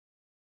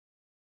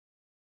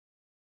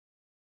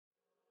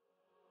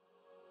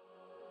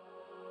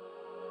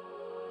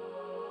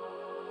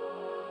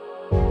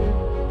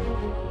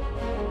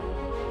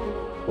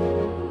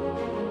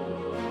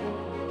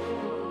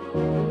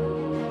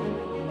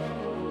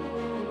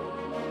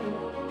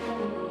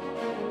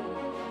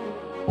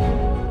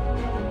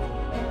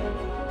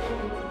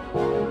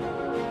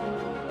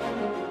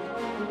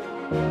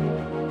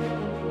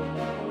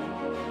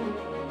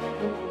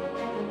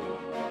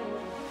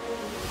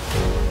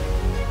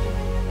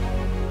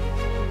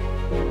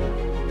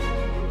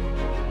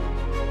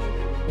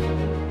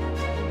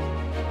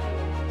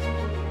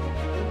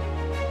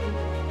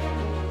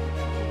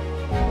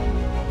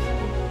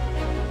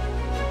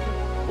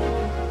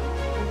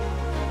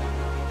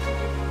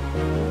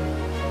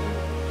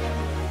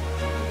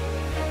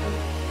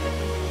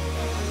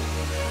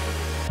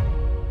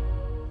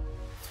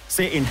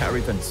Say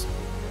inheritance.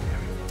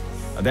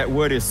 That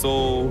word is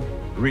so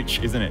rich,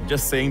 isn't it?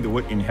 Just saying the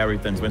word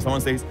inheritance. When someone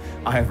says,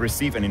 I have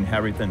received an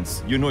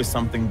inheritance, you know it's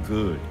something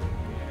good.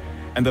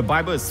 And the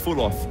Bible is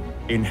full of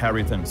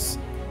inheritance.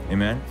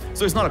 Amen?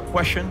 So it's not a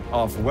question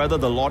of whether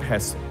the Lord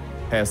has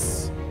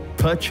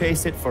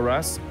purchased it for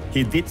us.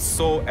 He did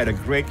so at a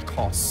great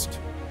cost.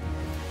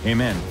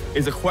 Amen.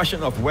 It's a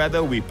question of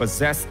whether we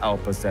possess our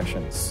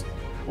possessions,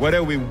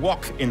 whether we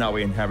walk in our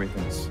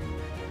inheritance.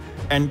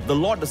 And the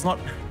Lord does not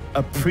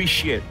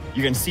appreciate,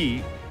 you can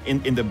see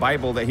in the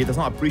Bible that He does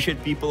not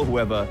appreciate people who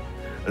have a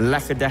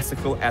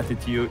lackadaisical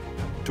attitude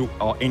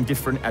or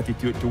indifferent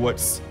attitude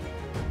towards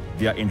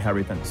their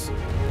inheritance.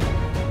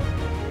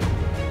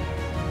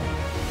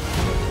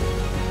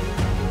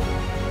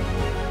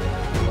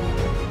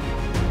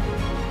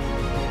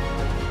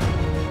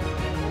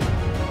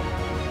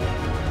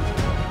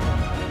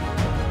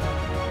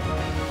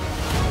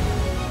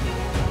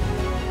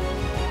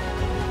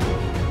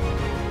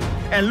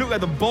 And look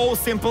at the bold,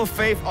 simple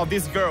faith of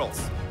these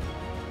girls.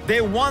 They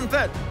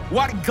wanted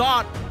what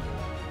God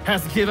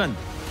has given.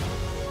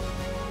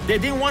 They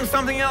didn't want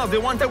something else. They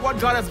wanted what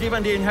God has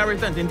given, the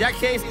inheritance. In that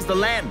case, it's the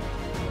land.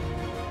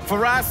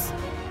 For us,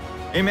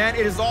 amen,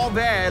 it is all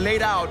there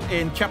laid out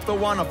in chapter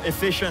 1 of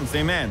Ephesians,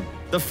 amen.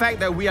 The fact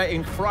that we are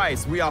in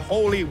Christ, we are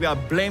holy, we are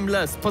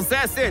blameless,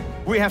 possess it.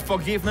 We have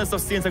forgiveness of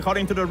sins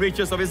according to the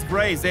riches of His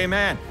grace,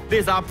 amen.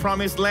 This is our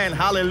promised land,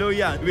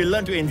 hallelujah. We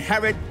learn to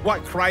inherit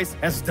what Christ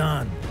has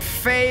done.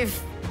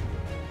 Faith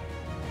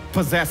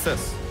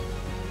possesses.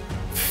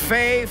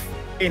 Faith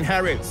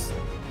inherits.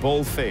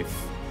 Bold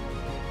faith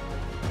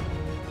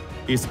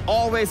is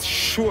always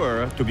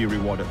sure to be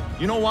rewarded.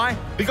 You know why?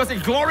 Because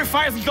it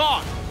glorifies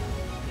God.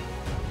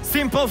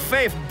 Simple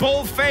faith,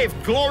 bold faith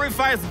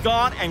glorifies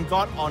God and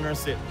God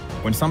honors it.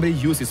 When somebody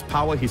uses his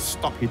power, he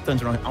stops, he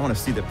turns around. I want to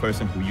see the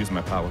person who used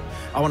my power.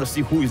 I want to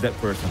see who is that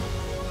person.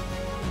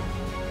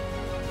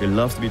 He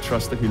loves to be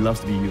trusted. He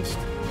loves to be used.